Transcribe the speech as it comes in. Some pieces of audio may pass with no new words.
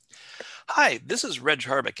Hi, this is Reg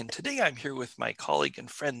Harbeck, and today I'm here with my colleague and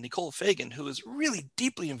friend Nicole Fagan, who is really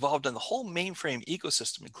deeply involved in the whole mainframe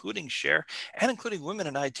ecosystem, including Share and including women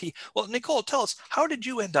in IT. Well, Nicole, tell us, how did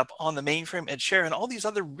you end up on the mainframe at Share and all these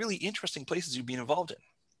other really interesting places you've been involved in?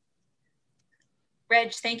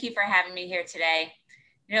 Reg, thank you for having me here today.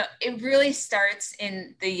 It really starts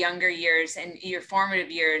in the younger years and your formative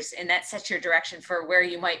years, and that sets your direction for where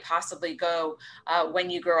you might possibly go when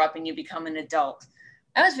you grow up and you become an adult.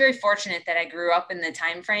 I was very fortunate that I grew up in the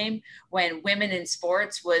time frame when women in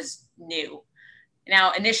sports was new.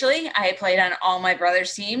 Now, initially, I played on all my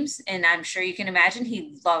brother's teams, and I'm sure you can imagine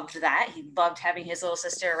he loved that. He loved having his little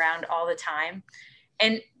sister around all the time.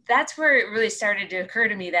 And that's where it really started to occur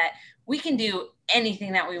to me that we can do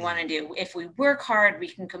anything that we want to do. If we work hard, we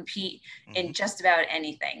can compete in just about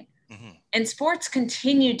anything. And sports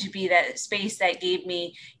continued to be that space that gave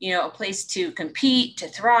me, a place to compete, to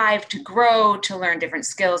thrive, to grow, to learn different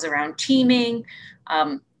skills around teaming.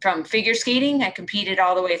 From figure skating, I competed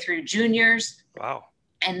all the way through juniors. Wow.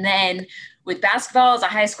 And then with basketball, as a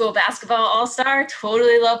high school basketball all-star,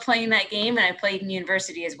 totally love playing that game. And I played in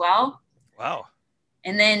university as well. Wow.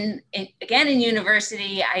 And then again in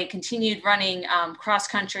university, I continued running cross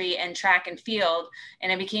country and track and field,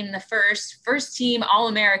 and I became the first team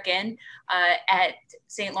All-American at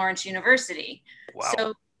St. Lawrence University. Wow.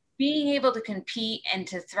 So being able to compete and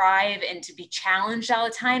to thrive and to be challenged all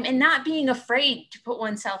the time and not being afraid to put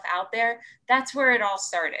oneself out there, that's where it all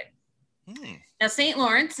started. Now, St.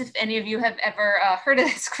 Lawrence, if any of you have ever heard of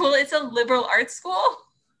this school, it's a liberal arts school.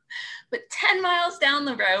 But 10 miles down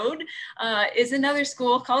the road is another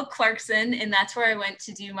school called Clarkson, and that's where I went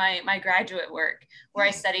to do my graduate work, where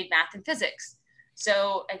I studied math and physics.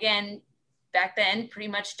 So again, back then, pretty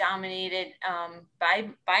much dominated by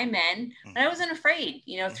men, and I wasn't afraid.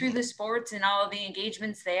 Through the sports and all of the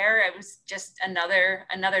engagements there, it was just another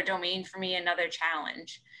domain for me, another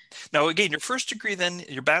challenge. Now, again, your first degree then,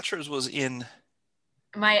 your bachelor's was in?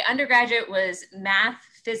 My undergraduate was math,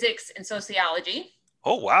 physics, and sociology.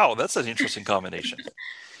 Oh, wow. That's an interesting combination.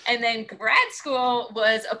 And then grad school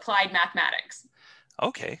was applied mathematics.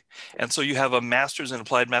 Okay. And so you have a master's in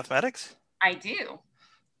applied mathematics? I do.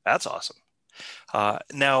 That's awesome.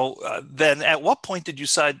 Then at what point did you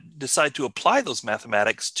decide to apply those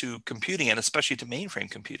mathematics to computing and especially to mainframe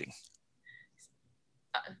computing?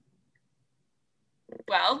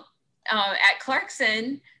 At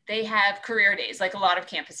Clarkson, they have career days, like a lot of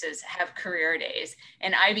campuses have career days.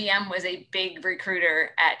 And IBM was a big recruiter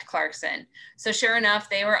at Clarkson. So sure enough,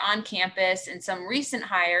 they were on campus, and some recent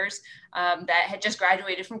hires that had just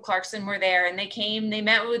graduated from Clarkson were there. And they came, they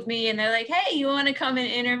met with me, and they're like, hey, you want to come and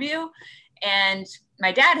interview? And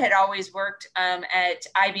my dad had always worked at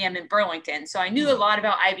IBM in Burlington. So I knew a lot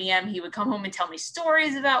about IBM. He would come home and tell me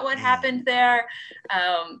stories about what happened there.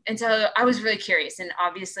 And so I was really curious, and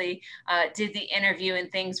obviously did the interview,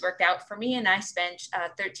 and things worked out for me. And I spent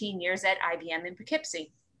 13 years at IBM in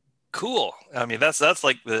Poughkeepsie. Cool. I mean, that's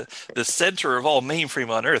like the center of all mainframe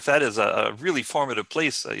on Earth. That is a really formative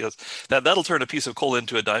place. Yes, that'll turn a piece of coal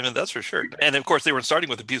into a diamond, that's for sure. And of course, they weren't starting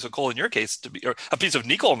with a piece of coal in your case, or a piece of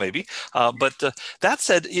nickel maybe. But that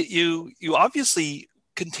said, you obviously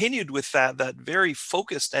continued with that very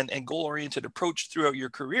focused and goal-oriented approach throughout your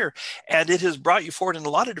career, and it has brought you forward in a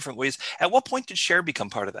lot of different ways. At what point did Share become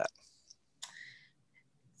part of that?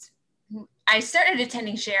 I started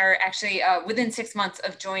attending Share actually within 6 months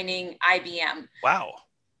of joining IBM. Wow.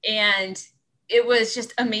 And it was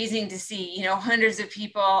just amazing to see, hundreds of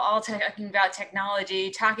people all talking about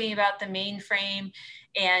technology, talking about the mainframe.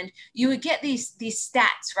 And you would get these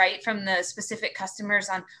stats, right, from the specific customers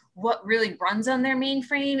on what really runs on their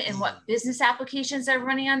mainframe and what business applications are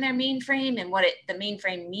running on their mainframe and what the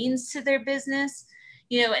mainframe means to their business.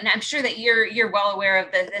 And I'm sure that you're well aware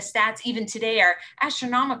of the stats even today are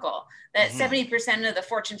astronomical, that 70% of the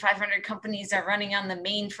Fortune 500 companies are running on the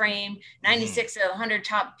mainframe, 96 of the 100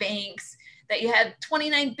 top banks, that you have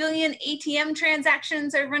 29 billion ATM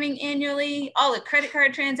transactions are running annually, all the credit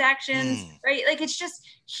card transactions, right? Like, it's just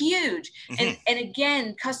huge. And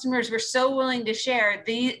again, customers were so willing to share,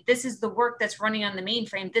 this is the work that's running on the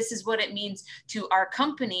mainframe. This is what it means to our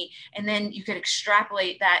company. And then you could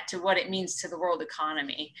extrapolate that to what it means to the world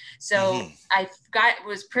economy. So I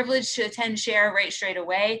was privileged to attend Share right straight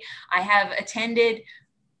away. I have attended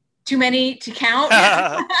too many to count.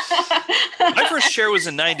 My first Share was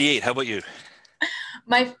in 98. How about you?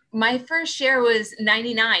 My first Share was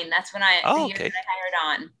 99. That's when the year Okay. that I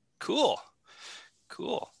hired on. Cool.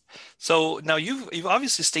 So now you've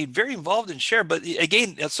obviously stayed very involved in Share, but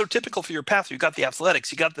again, that's so typical for your path. You've got the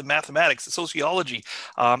athletics, you got the mathematics, the sociology,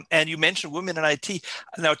 and you mentioned women in IT.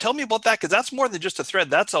 Now tell me about that, because that's more than just a thread.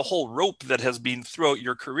 That's a whole rope that has been throughout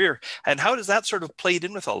your career. And how does that sort of played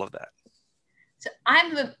in with all of that? So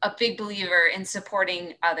I'm a big believer in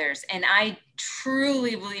supporting others, and I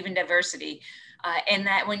truly believe in diversity. And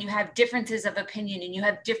that when you have differences of opinion and you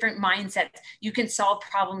have different mindsets, you can solve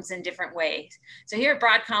problems in different ways. So here at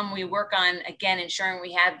Broadcom, we work on, again, ensuring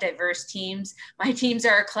we have diverse teams. My teams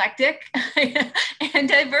are eclectic and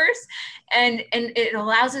diverse, and it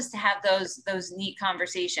allows us to have those neat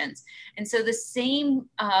conversations. And so the same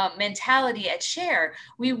mentality at Share,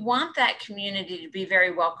 we want that community to be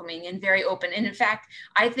very welcoming and very open. And in fact,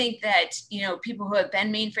 I think that, people who have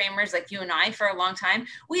been mainframers like you and I for a long time,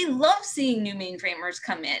 we love seeing new mainframers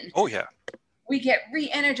come in. Oh, yeah. We get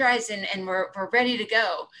re-energized and we're ready to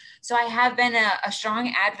go. So I have been a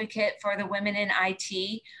strong advocate for the women in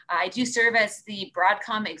IT. I do serve as the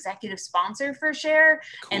Broadcom executive sponsor for Share.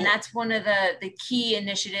 Cool. And that's one of the key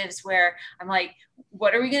initiatives where I'm like,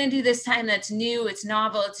 what are we going to do this time that's new, it's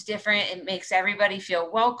novel, it's different, it makes everybody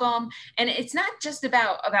feel welcome. And it's not just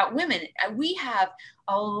about women. We have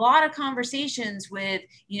a lot of conversations with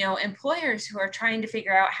employers who are trying to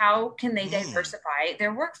figure out how can they diversify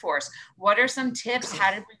their workforce. What are some tips?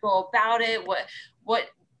 How did we go about it? What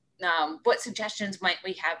suggestions might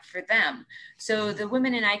we have for them? So the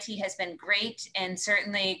Women in IT has been great, and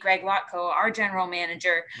certainly Greg Lotko, our general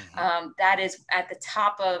manager, that is at the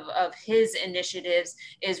top of his initiatives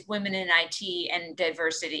is women in IT and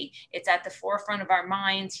diversity. It's at the forefront of our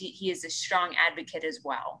minds. He is a strong advocate as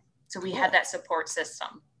well. So we have that support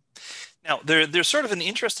system. Now, there's sort of an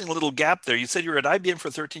interesting little gap there. You said you were at IBM for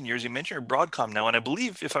 13 years. You mentioned you're Broadcom now, and I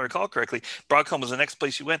believe, if I recall correctly, Broadcom was the next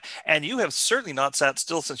place you went. And you have certainly not sat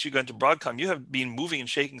still since you got into Broadcom. You have been moving and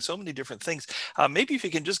shaking so many different things. Maybe if you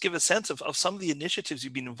can just give a sense of some of the initiatives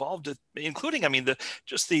you've been involved in, including,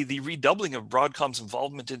 the redoubling of Broadcom's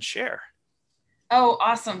involvement in Share. Oh,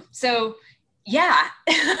 awesome. So yeah,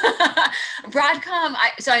 Broadcom.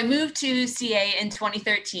 So I moved to CA in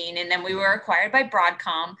 2013, and then we were acquired by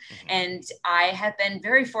Broadcom. And I have been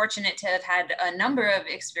very fortunate to have had a number of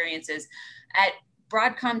experiences. At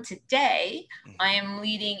Broadcom today, I am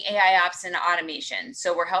leading AI ops and automation.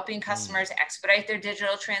 So we're helping customers expedite their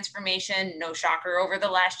digital transformation. No shocker over the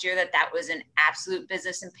last year that was an absolute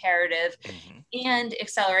business imperative, and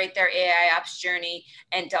accelerate their AI ops journey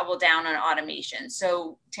and double down on automation.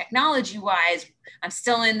 So technology-wise, I'm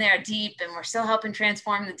still in there deep, and we're still helping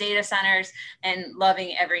transform the data centers and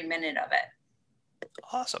loving every minute of it.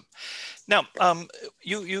 Awesome. Now,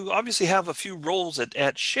 you obviously have a few roles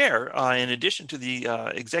at Share in addition to the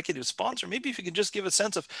executive sponsor. Maybe if you could just give a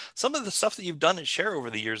sense of some of the stuff that you've done at Share over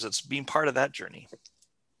the years that's been part of that journey.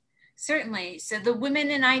 Certainly. So the Women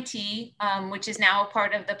in IT, which is now a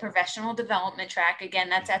part of the professional development track, again,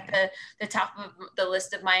 that's at the top of the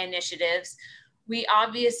list of my initiatives. We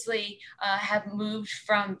obviously have moved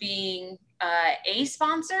from being a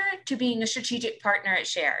sponsor to being a strategic partner at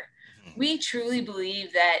Share. We truly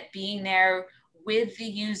believe that being there with the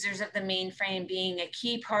users of the mainframe, being a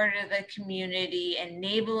key part of the community,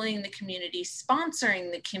 enabling the community,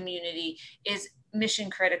 sponsoring the community is mission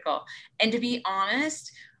critical. And to be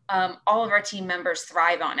honest, all of our team members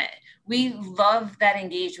thrive on it. We love that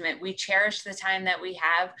engagement. We cherish the time that we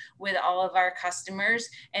have with all of our customers.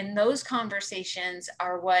 And those conversations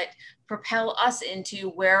are what propel us into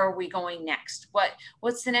where are we going next?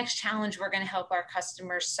 What's the next challenge we're going to help our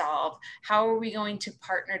customers solve? How are we going to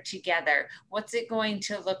partner together? What's it going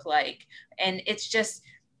to look like? And it's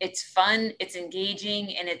fun, it's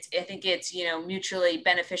engaging, and I think it's mutually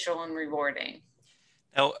beneficial and rewarding.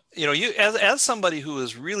 Now, you as somebody who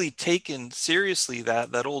has really taken seriously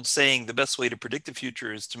that old saying, the best way to predict the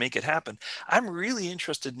future is to make it happen. I'm really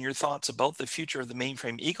interested in your thoughts about the future of the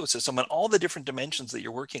mainframe ecosystem and all the different dimensions that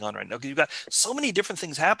you're working on right now, because you've got so many different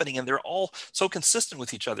things happening and they're all so consistent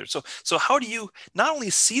with each other. So how do you not only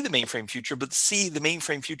see the mainframe future, but see the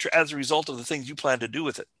mainframe future as a result of the things you plan to do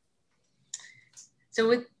with it? So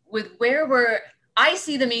with I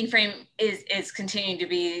see the mainframe is continuing to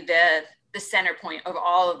be the center point of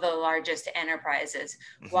all of the largest enterprises.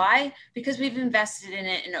 Why? Because we've invested in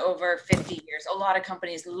it in over 50 years. A lot of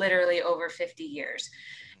companies literally over 50 years.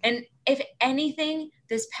 And if anything,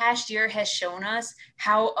 this past year has shown us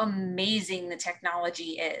how amazing the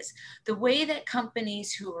technology is. The way that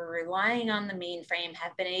companies who are relying on the mainframe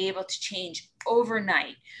have been able to change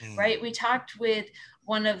overnight, right? We talked with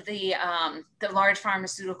one of the large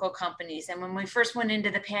pharmaceutical companies. And when we first went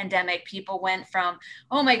into the pandemic, people went from,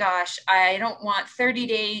 oh my gosh, I don't want 30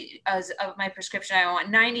 days of my prescription. I want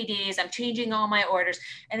 90 days. I'm changing all my orders.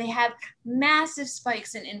 And they have massive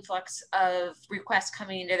spikes in influx of requests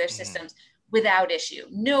coming into their systems without issue.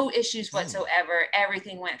 No issues whatsoever.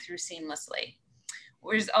 Everything went through seamlessly.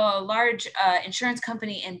 There's a large insurance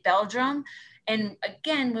company in Belgium. And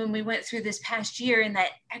again, when we went through this past year in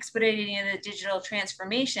that expediting of the digital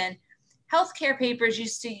transformation, healthcare papers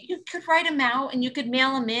you could write them out and you could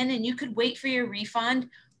mail them in and you could wait for your refund.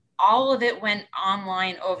 All of it went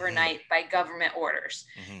online overnight by government orders.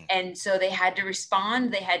 And so they had to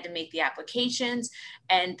respond, they had to make the applications,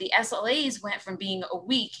 and the SLAs went from being a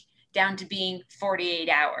week down to being 48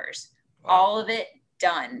 hours. Wow. All of it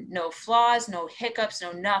done. No flaws, no hiccups,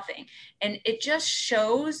 no nothing. And it just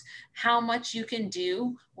shows how much you can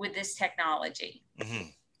do with this technology.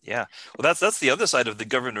 Yeah. Well, that's the other side of the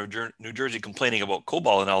governor of New Jersey complaining about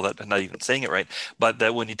COBOL and all that, and not even saying it right. But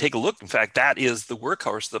that when you take a look, in fact, that is the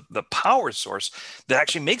workhorse, the power source that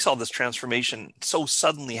actually makes all this transformation so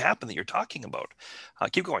suddenly happen that you're talking about.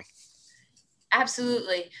 Keep going.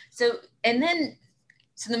 Absolutely. So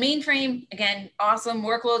the mainframe, again, awesome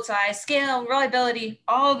workload size, scale, reliability,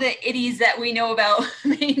 all the itties that we know about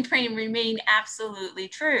mainframe remain absolutely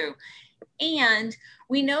true. And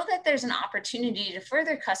we know that there's an opportunity to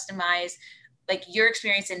further customize like your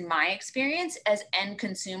experience and my experience as end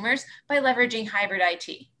consumers by leveraging hybrid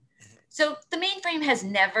IT. So the mainframe has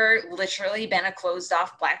never literally been a closed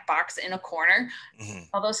off black box in a corner,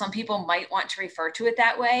 although some people might want to refer to it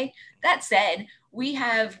that way. That said, we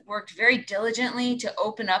have worked very diligently to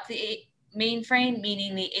open up the mainframe,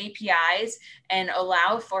 meaning the APIs, and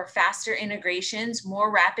allow for faster integrations, more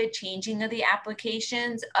rapid changing of the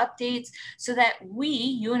applications, updates, so that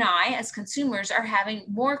you and I, as consumers, are having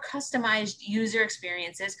more customized user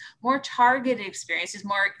experiences, more targeted experiences,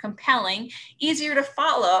 more compelling, easier to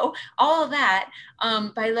follow, all of that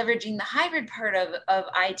by leveraging the hybrid part of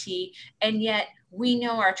IT, and yet we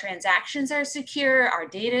know our transactions are secure, our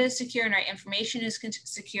data is secure, and our information is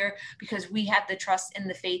secure because we have the trust and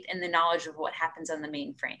the faith and the knowledge of what happens on the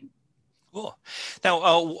mainframe. Cool.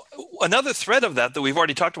 Now, another thread of that we've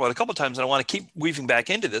already talked about a couple of times, and I want to keep weaving back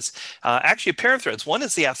into this, actually a pair of threads. One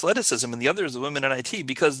is the athleticism and the other is the women in IT,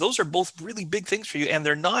 because those are both really big things for you, and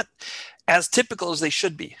they're not as typical as they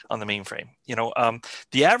should be on the mainframe.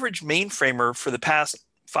 The average mainframer for the past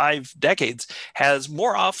 5 decades has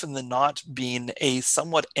more often than not been a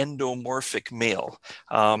somewhat endomorphic male,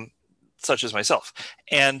 such as myself.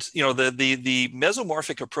 And the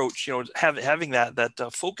mesomorphic approach, having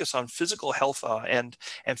that focus on physical health and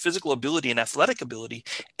physical ability and athletic ability,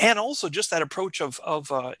 and also just that approach of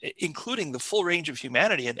including the full range of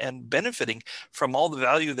humanity and benefiting from all the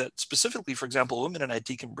value that specifically, for example, women in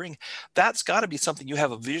IT can bring. That's got to be something you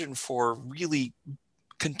have a vision for really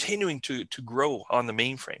continuing to grow on the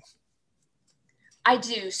mainframe. I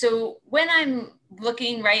do. So when I'm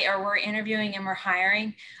looking, right, or we're interviewing and we're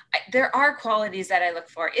hiring, there are qualities that I look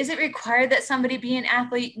for. Is it required that somebody be an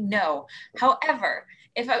athlete? No. However,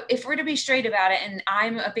 if we're to be straight about it, and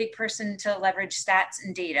I'm a big person to leverage stats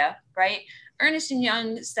and data, right? Ernst &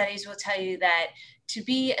 Young studies will tell you that to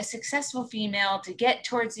be a successful female, to get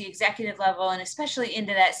towards the executive level, and especially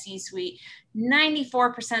into that C-suite,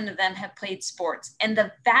 94% of them have played sports, and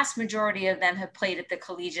the vast majority of them have played at the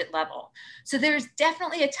collegiate level. So there's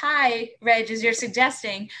definitely a tie, Reg, as you're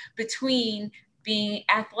suggesting, between being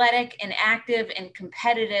athletic and active and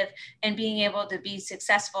competitive and being able to be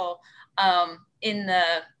successful in the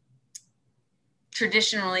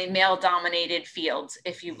traditionally male-dominated fields,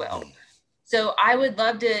 if you will. So I would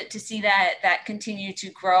love to see that continue to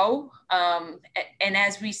grow. And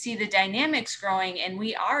as we see the dynamics growing, and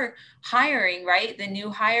we are hiring, right, the new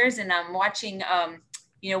hires, and I'm watching,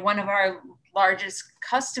 one of our largest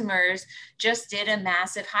customers just did a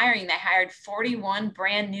massive hiring. They hired 41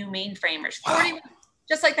 brand new mainframers. 41,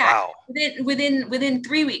 just like that. Wow. Within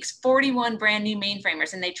 3 weeks, 41 brand new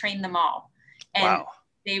mainframers, and they trained them all. And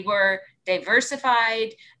they were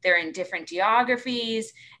diversified. They're in different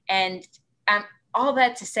geographies, and all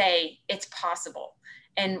that to say, it's possible.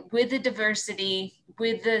 And with the diversity,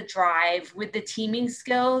 with the drive, with the teaming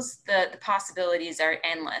skills, the possibilities are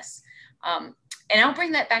endless. And I'll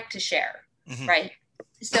bring that back to Share, right?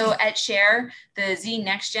 So at Share, the Z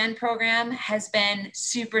Next Gen program has been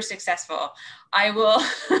super successful. I will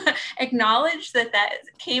acknowledge that that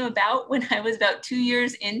came about when I was about 2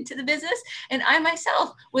 years into the business, and I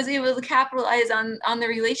myself was able to capitalize on the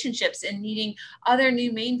relationships and meeting other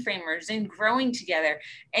new mainframers and growing together.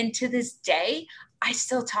 And to this day, I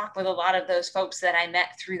still talk with a lot of those folks that I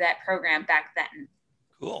met through that program back then.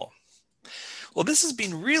 Cool. Well, this has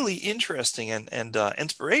been really interesting and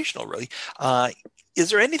inspirational, really. Is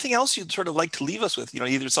there anything else you'd sort of like to leave us with?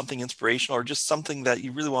 Either something inspirational or just something that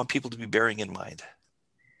you really want people to be bearing in mind?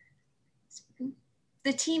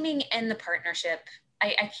 The teaming and the partnership.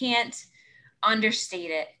 I can't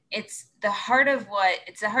understate it. It's the heart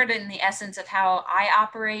and the essence of how I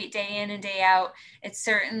operate day in and day out. It's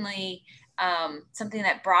certainly something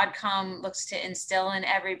that Broadcom looks to instill in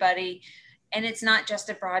everybody. And it's not just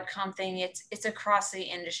a Broadcom thing, it's across the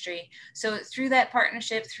industry. So through that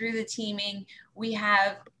partnership, through the teaming, we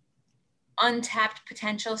have untapped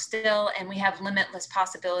potential still, and we have limitless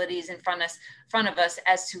possibilities in front of us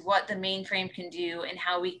as to what the mainframe can do and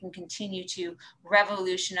how we can continue to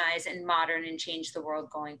revolutionize and modern and change the world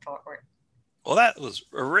going forward. Well, that was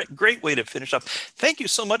a great way to finish up. Thank you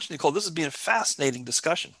so much, Nicole. This has been a fascinating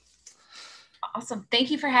discussion. Awesome.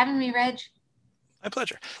 Thank you for having me, Reg. My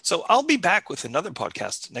pleasure. So I'll be back with another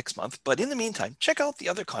podcast next month, but in the meantime, check out the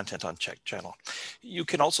other content on Check Channel. You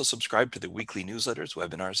can also subscribe to the weekly newsletters,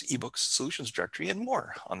 webinars, ebooks, solutions directory, and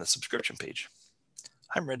more on the subscription page.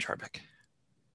 I'm Reg Harbeck.